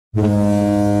Hey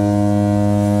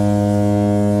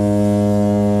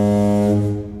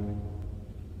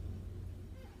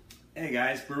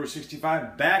guys,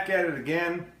 Brewer65 back at it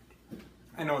again.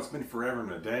 I know it's been forever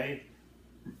and a day.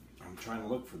 I'm trying to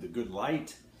look for the good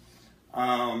light.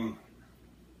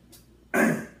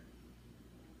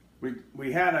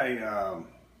 We had a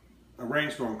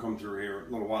rainstorm come through here a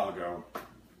little while ago.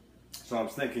 So I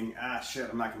was thinking, shit,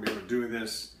 I'm not gonna be able to do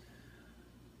this.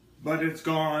 But it's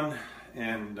gone,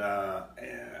 and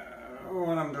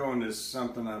what I'm doing is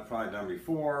something I've probably done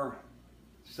before.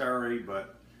 Sorry,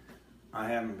 but I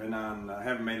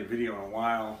haven't made a video in a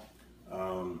while.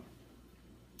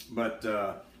 But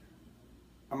I'm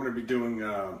going to be doing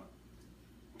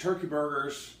turkey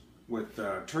burgers with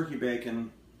turkey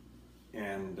bacon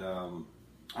and on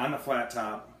the flat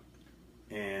top,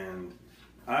 and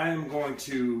I am going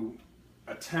to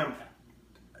attempt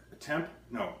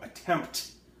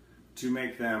to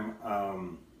make them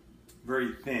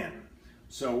very thin.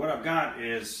 So what I've got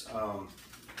is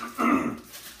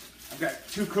I've got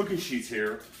 2 cookie sheets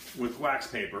here with wax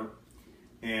paper,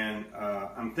 and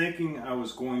I'm thinking I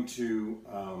was going to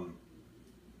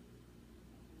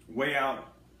weigh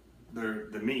out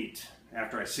the meat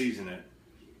after I season it,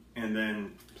 and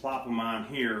then plop them on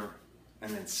here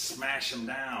and then smash them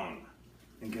down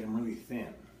and get them really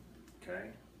thin.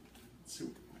 Okay, let's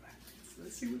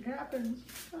see what happens.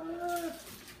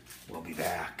 We'll be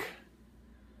back.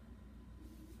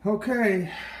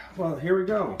 Okay, well, here we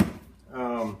go.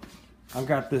 I've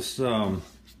got this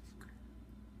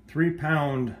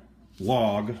 3-pound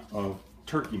log of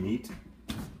turkey meat,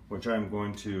 which I'm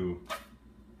going to,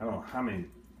 I don't know how many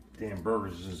damn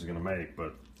burgers this is going to make,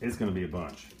 but it's going to be a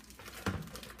bunch.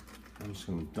 I'm just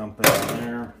going to dump that in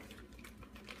there.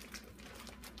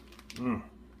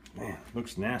 Man,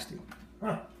 looks nasty.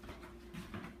 Huh.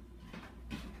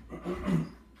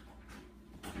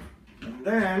 And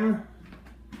then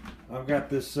I've got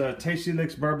this Tasty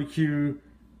Licks barbecue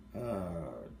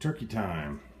turkey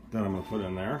thyme that I'm gonna put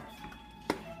in there.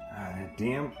 That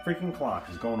damn freaking clock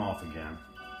is going off again.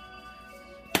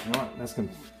 You know what? That's gonna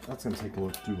take a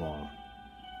little too long.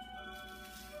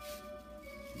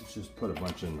 Let's just put a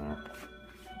bunch in there.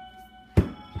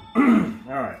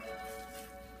 All right.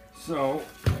 So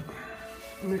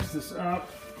mix this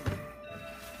up.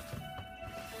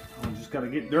 I just gotta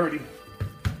get dirty.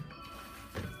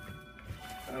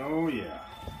 Oh yeah.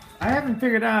 I haven't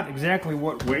figured out exactly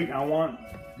what weight I want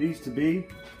these to be.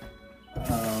 I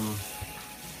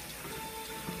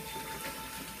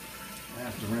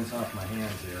have to rinse off my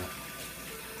hands here.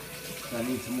 I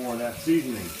need some more of that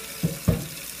seasoning.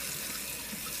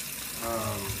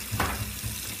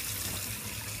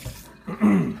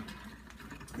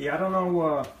 Yeah, I don't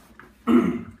know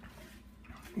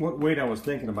what weight I was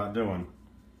thinking about doing.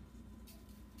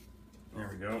 There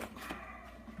we go.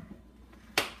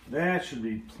 That should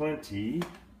be plenty,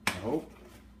 I hope.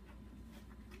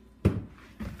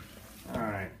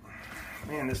 Alright.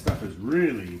 Man, this stuff is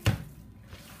really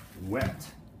wet.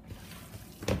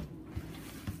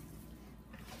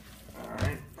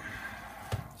 Alright.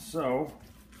 So,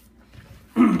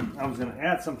 I was going to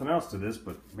add something else to this,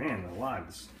 but man, alive.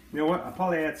 You know what? I'll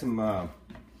probably add some,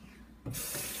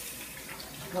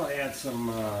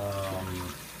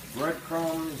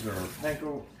 breadcrumbs or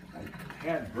panko. I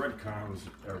had breadcrumbs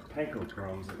or panko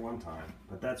crumbs at one time,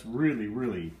 but that's really,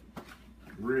 really,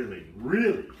 really,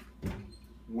 really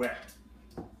wet.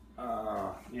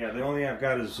 Yeah, the only I've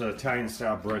got is Italian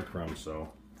style breadcrumbs, so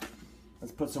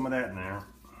let's put some of that in there.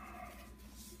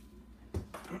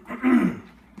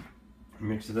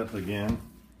 Mix it up again,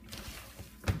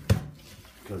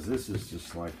 because this is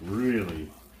just like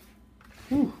really,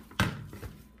 whew, you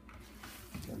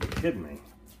gotta be kidding me.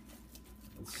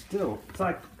 It's still, it's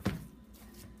like,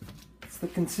 it's the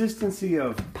consistency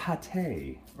of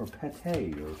pate, or how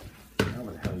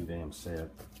the hell you damn say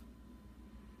it.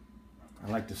 I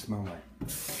like to smell like,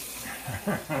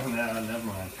 no, never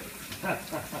mind.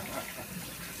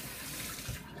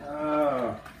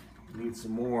 Need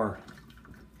some more.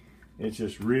 It's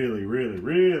just really, really,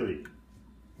 really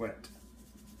wet.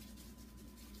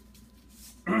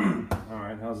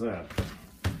 Alright, how's that?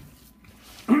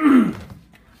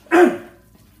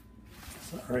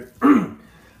 Sorry.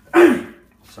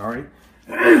 Sorry.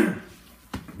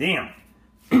 Damn.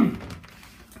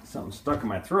 Something stuck in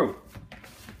my throat.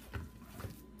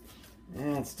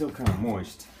 And it's still kind of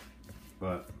moist,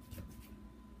 but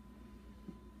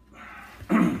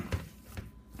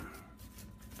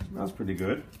smells pretty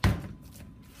good.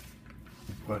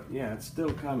 But yeah, it's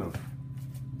still kind of,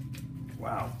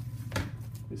 wow.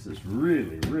 This is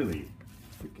really, really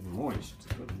freaking moist.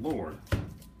 Good Lord.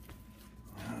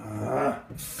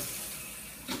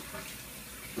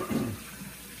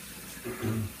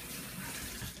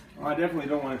 I definitely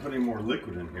don't want to put any more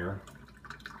liquid in here.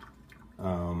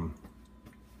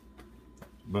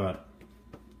 But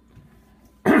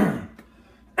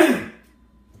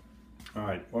all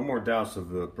right, one more douse of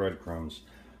the breadcrumbs.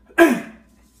 I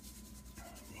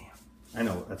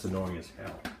know that's annoying as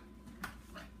hell,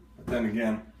 but then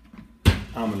again,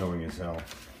 I'm annoying as hell.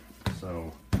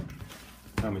 So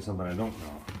tell me something I don't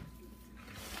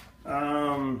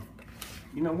know.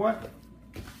 You know what?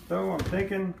 Though I'm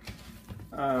thinking,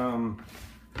 I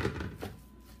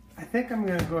think I'm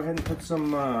gonna go ahead and put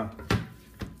some. I'm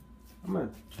gonna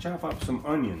chop up some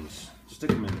onions,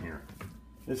 stick them in here.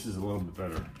 This is a little bit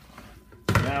better.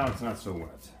 Now it's not so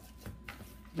wet.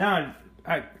 Now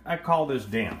I call this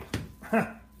damp.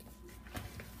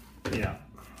 Yeah.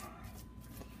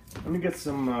 Let me get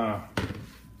some.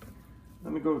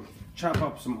 Let me go chop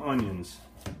up some onions,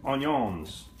 and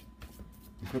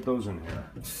put those in here.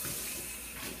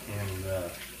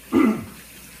 And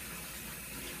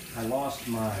I lost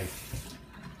my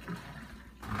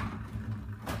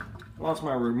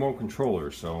remote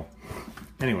controller. So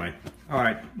anyway, all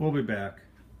right, we'll be back.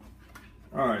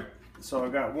 All right, so I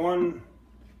got one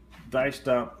diced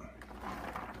up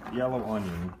yellow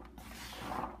onion.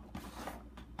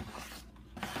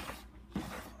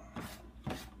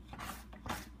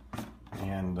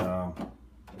 And I'll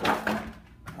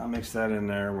mix that in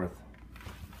there with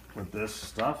this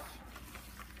stuff.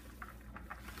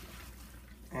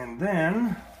 And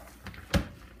then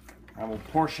I will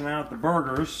portion out the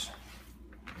burgers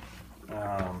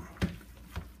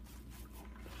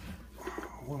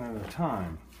one at a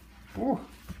time. Ooh,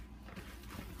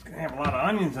 gonna have a lot of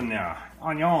onions in there.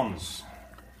 Onions,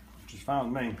 which is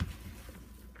fine with me.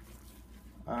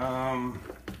 But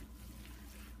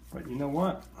you know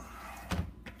what?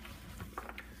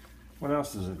 What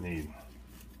else does it need?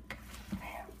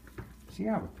 Man, see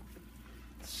how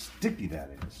sticky that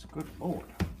is. Good Lord.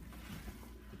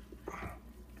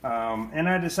 And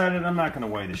I decided I'm not going to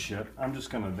weigh the shit. I'm just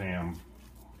going to damn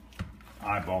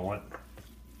eyeball it.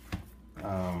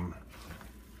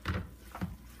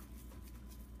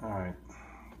 Alright.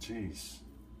 Jeez.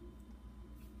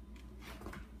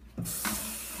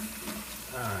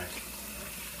 Alright.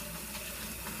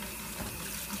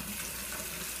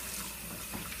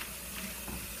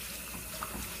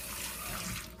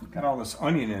 Got all this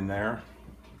onion in there.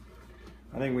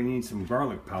 I think we need some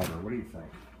garlic powder. What do you think?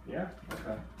 Yeah?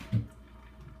 Okay.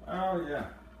 Oh, yeah.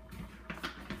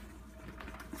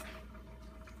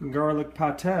 Garlic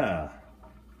pate.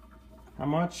 How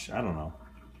much? I don't know.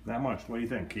 That much. What do you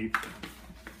think, Keith?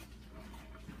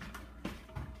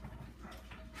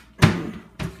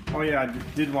 Oh, yeah, I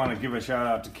did want to give a shout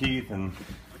out to Keith and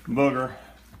Booger.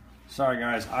 Sorry,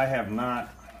 guys. I have not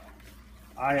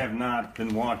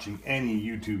been watching any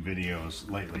YouTube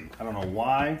videos lately. I don't know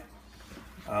why,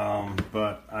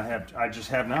 but I just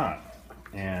have not,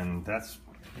 and that's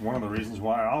one of the reasons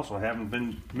why I also haven't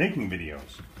been making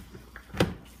videos.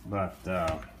 But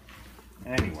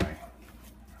anyway,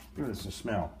 give this a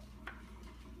smell.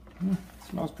 It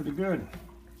smells pretty good.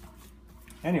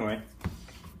 Anyway,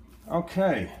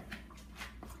 okay.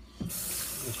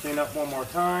 Let's clean up one more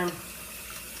time,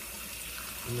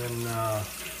 and then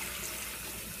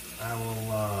I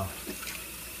will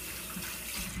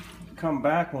come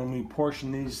back when we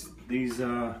portion these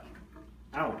out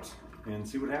and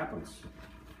see what happens.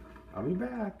 I'll be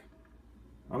back.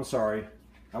 I'm sorry.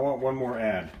 I want one more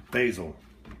ad. Basil.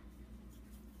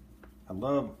 I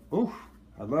love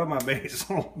my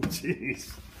basil.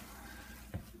 Jeez.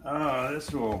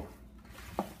 This will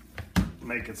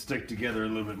make it stick together a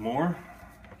little bit more.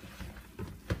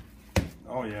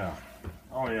 Oh yeah.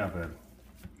 Oh yeah, babe.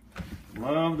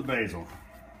 Love the basil.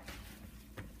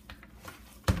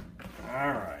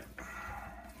 Alright.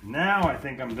 Now I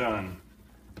think I'm done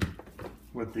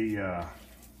with the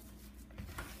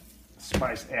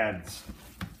spice adds.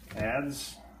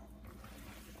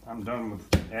 I'm done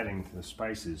with adding to the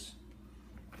spices.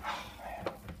 Oh,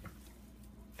 man.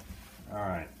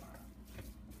 Alright.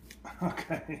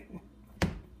 Okay.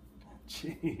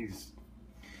 Jeez.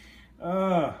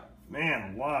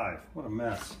 Man alive. What a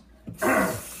mess.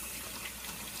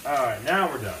 Alright, now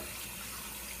we're done.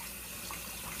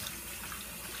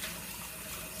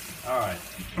 Alright.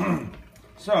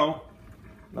 So,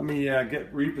 let me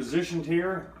get repositioned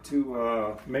here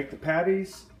to make the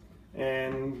patties,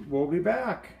 and we'll be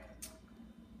back.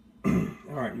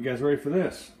 Alright, you guys ready for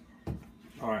this?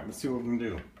 Alright, let's see what we can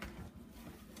do.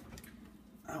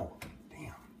 Oh,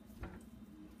 damn.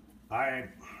 I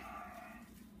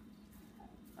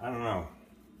don't know.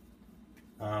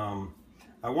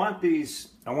 I want these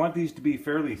to be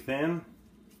fairly thin,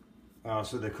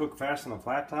 so they cook fast on the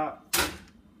flat top.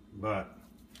 but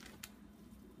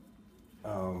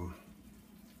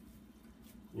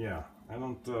yeah, I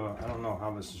don't know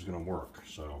how this is going to work,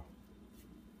 so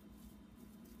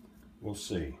we'll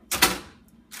see.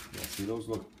 Yeah, see, those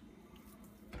look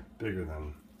bigger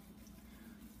than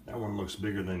that one. Looks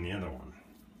bigger than the other one,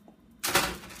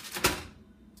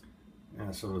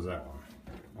 and so does that one.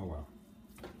 Oh well,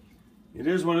 it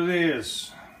is what it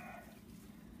is.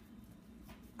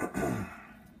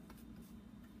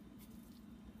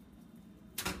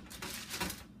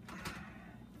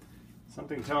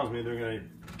 Something tells me they're going to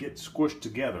get squished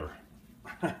together.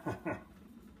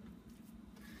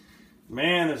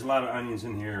 Man, there's a lot of onions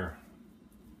in here.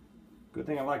 Good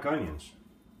thing I like onions.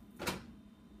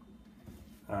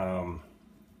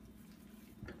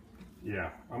 Yeah,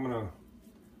 I'm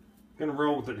gonna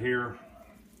roll with it here,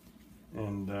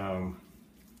 and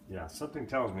yeah, something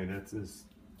tells me that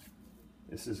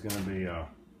this is gonna be a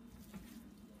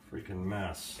freaking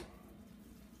mess.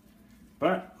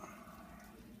 But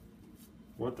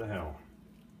what the hell?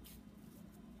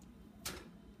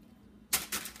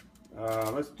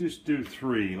 Let's just do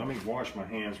 3. Let me wash my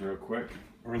hands real quick,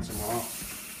 rinse them off.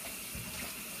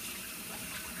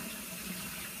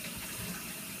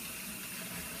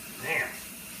 Man.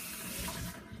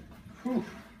 Whew.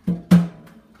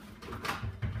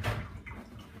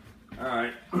 All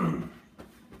right.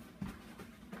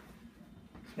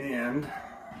 And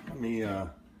let me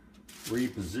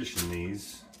reposition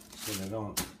these so they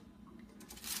don't,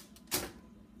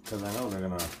 because I know they're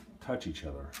gonna touch each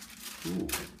other. Ooh,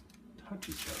 touch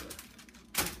each other.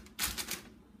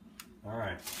 All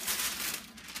right.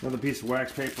 Another piece of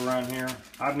wax paper around here.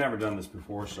 I've never done this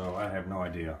before, so I have no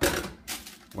idea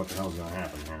what the hell's gonna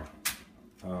happen here.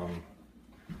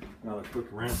 Another quick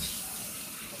rinse.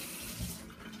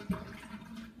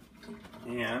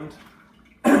 And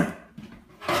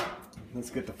let's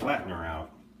get the flattener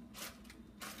out.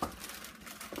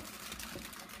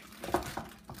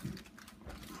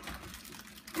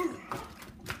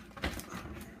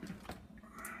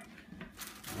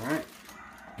 All right.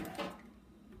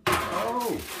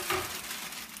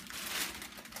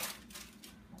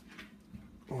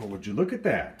 Oh, would you look at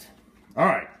that? All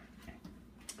right.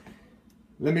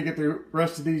 Let me get the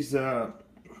rest of these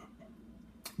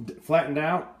flattened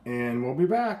out, and we'll be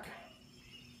back.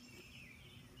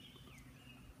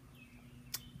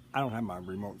 I don't have my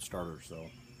remote starter, so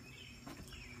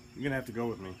you're gonna have to go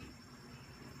with me.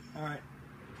 All right.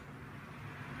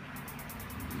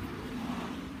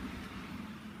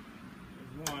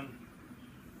 There's 1,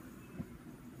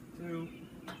 2,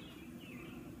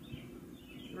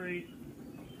 3,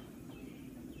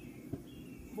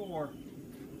 4.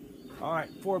 All right,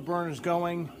 4 burners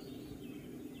going.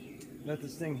 Let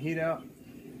this thing heat up.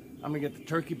 I'm gonna get the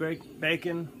turkey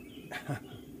bacon.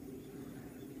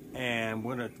 And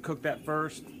we're gonna cook that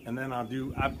first, and then I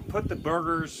put the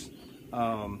burgers,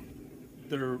 I've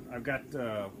got,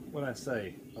 what did I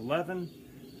say, 11?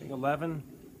 I think 11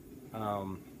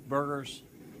 burgers.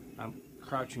 I'm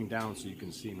crouching down so you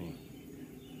can see me.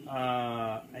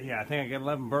 Yeah, I think I get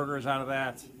 11 burgers out of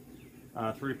that,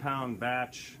 3-pound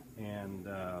batch, and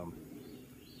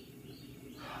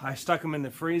I stuck them in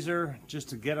the freezer just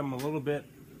to get them a little bit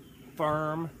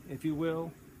firm, if you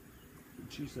will,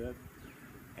 she said.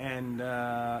 And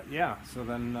yeah, so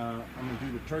then I'm gonna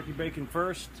do the turkey bacon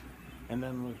first, and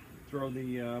then we'll throw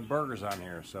the burgers on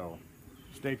here. So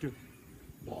stay tuned.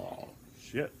 Oh,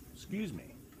 shit, excuse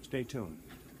me. Stay tuned.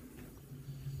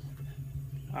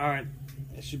 All right,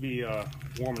 it should be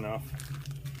warm enough.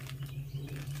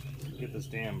 Get this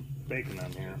damn bacon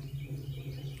on here.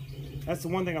 That's the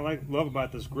one thing I love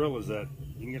about this grill, is that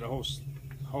you can get a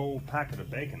whole packet of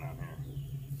bacon on here.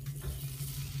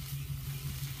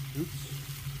 Oops.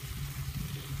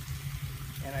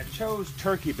 And I chose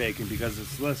turkey bacon because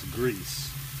it's less grease.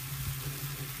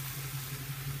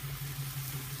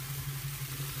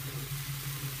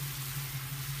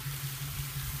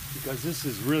 Because this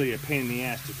is really a pain in the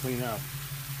ass to clean up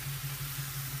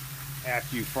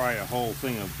after you fry a whole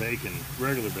thing of bacon,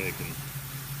 regular bacon.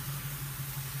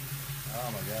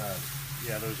 Oh my God.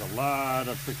 Yeah, there's a lot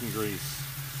of freaking grease.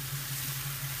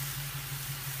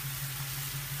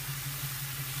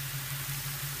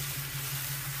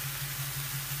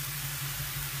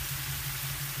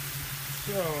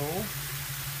 So,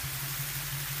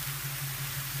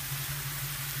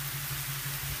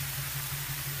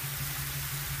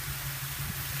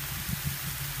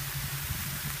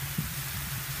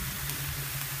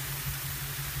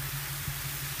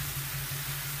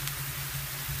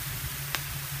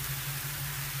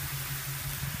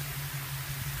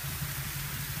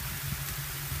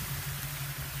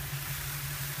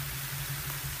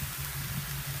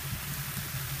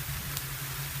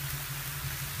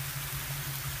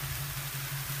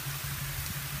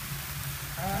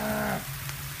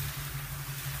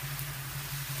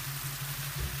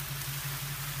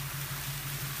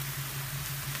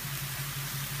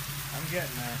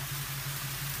 getting there.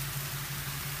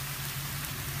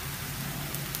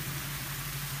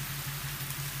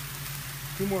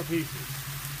 Two more pieces.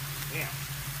 Damn,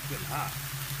 it's getting hot.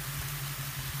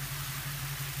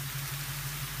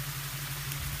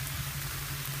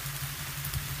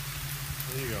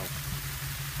 There you go.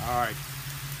 All right,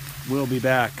 we'll be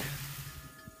back.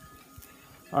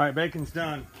 All right, bacon's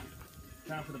done.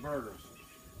 Time for the burgers.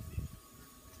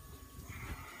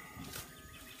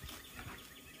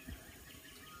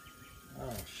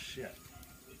 Oh shit.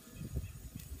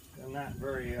 They're not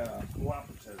very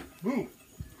cooperative. Move!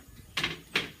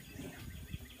 Damn.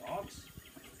 Dogs.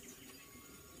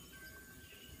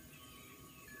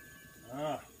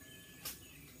 Ah.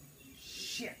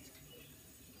 Shit.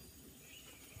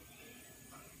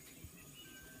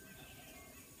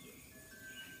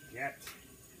 Get.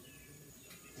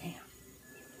 Damn.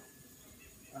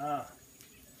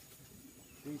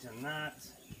 These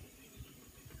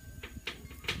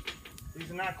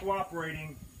are not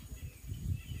cooperating.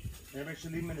 Maybe I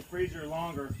should leave them in the freezer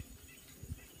longer,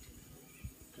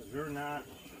 because they're not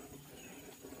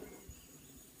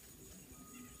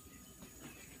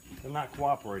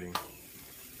cooperating.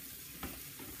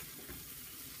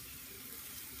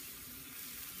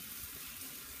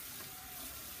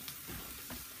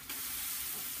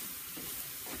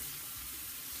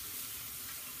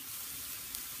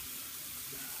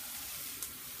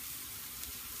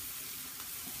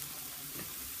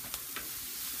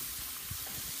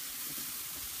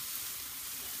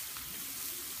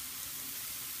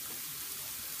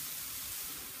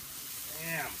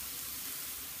 Damn.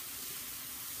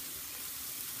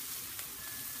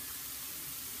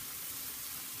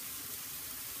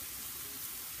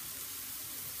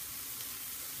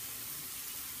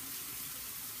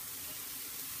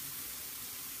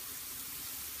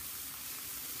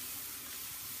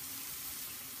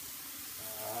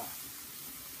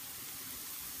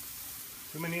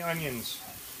 Too many onions.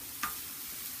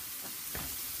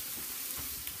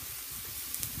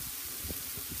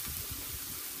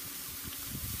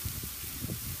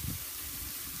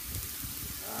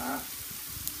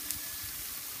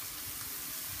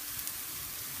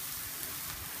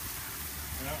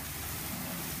 Well,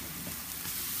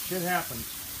 shit happens.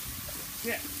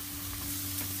 Shit.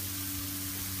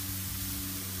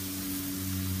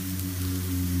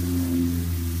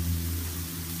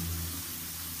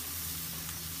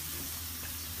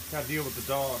 Gotta deal with the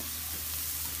dogs.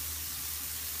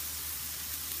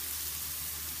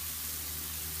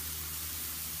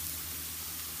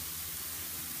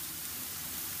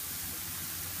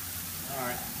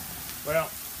 Alright. Well,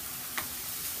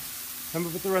 I'm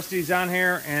gonna put the rest of these on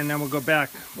here and then we'll go back.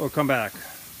 We'll come back.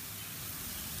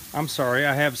 I'm sorry,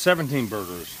 I have 17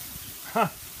 burgers. Huh.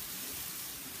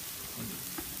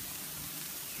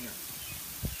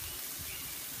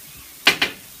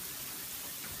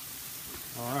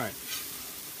 Alright.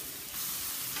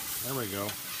 There we go.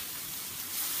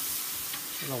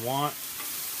 What I want.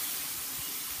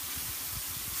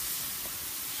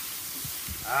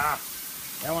 Ah,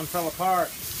 that one fell apart.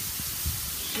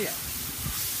 Shit.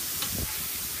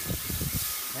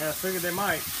 Yeah, I figured they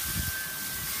might.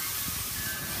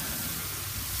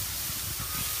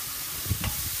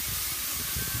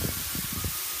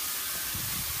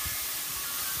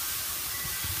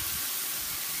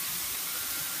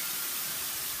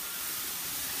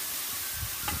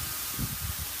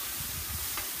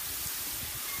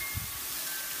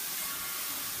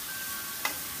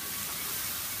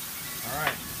 All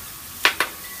right.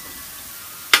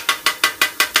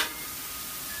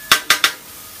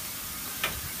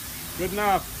 Good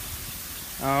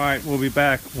enough. All right, we'll be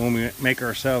back when we make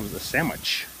ourselves a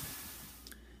sandwich.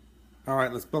 All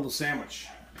right, let's build a sandwich.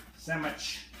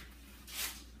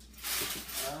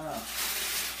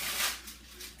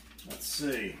 Let's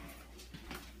see.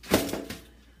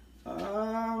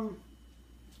 We'll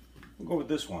go with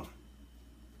this one.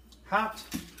 Hot.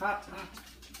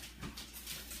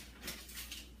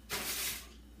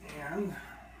 And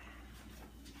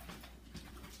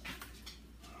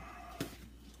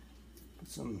put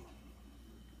some,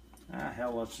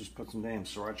 hell, let's just put some damn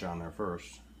sriracha on there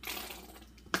first.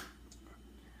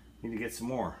 Need to get some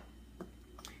more.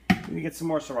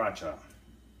 Sriracha.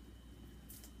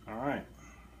 All right.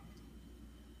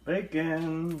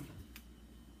 Bacon.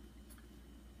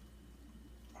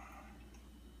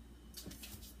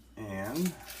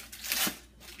 And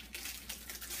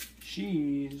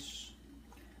cheese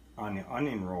on the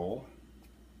onion roll.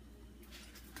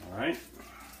 All right.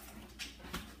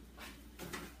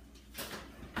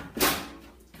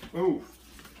 Ooh.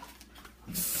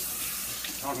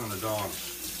 Talking to the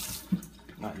dogs.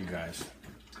 Not you guys.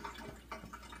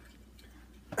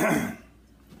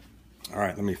 All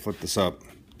right, let me flip this up.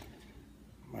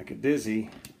 Might get dizzy.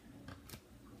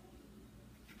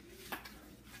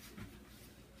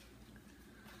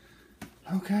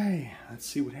 Okay, let's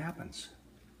see what happens.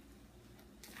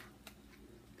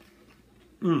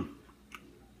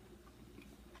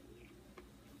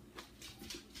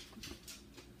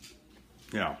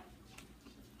 Yeah.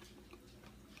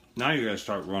 Now you gotta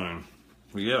start running.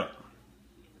 Forget it.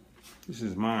 This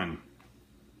is mine.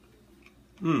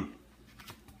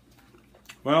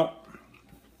 Well,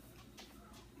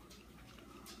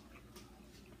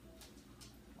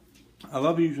 I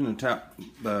love using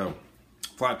the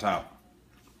flat top.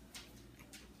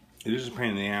 It is a pain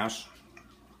in the ass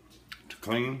to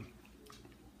clean,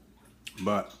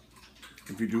 but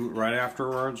if you do it right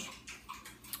afterwards,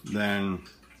 then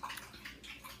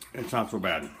it's not so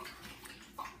bad.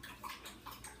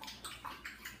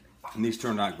 And these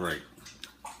turned out great.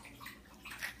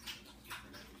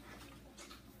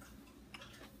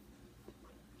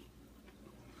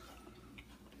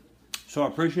 So I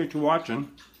appreciate you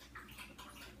watching.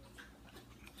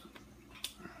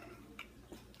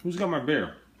 Who's got my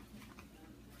beer?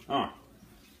 Oh.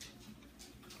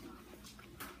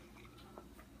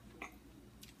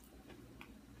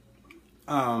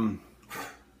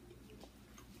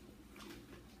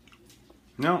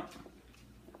 No.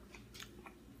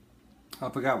 I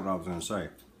forgot what I was going to say.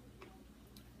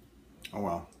 Oh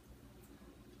well.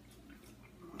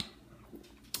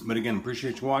 But again,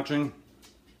 appreciate you watching.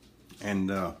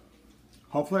 And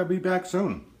hopefully I'll be back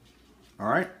soon.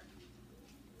 Alright?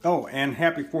 Oh, and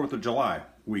happy 4th of July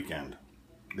weekend.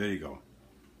 There you go.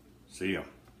 See ya.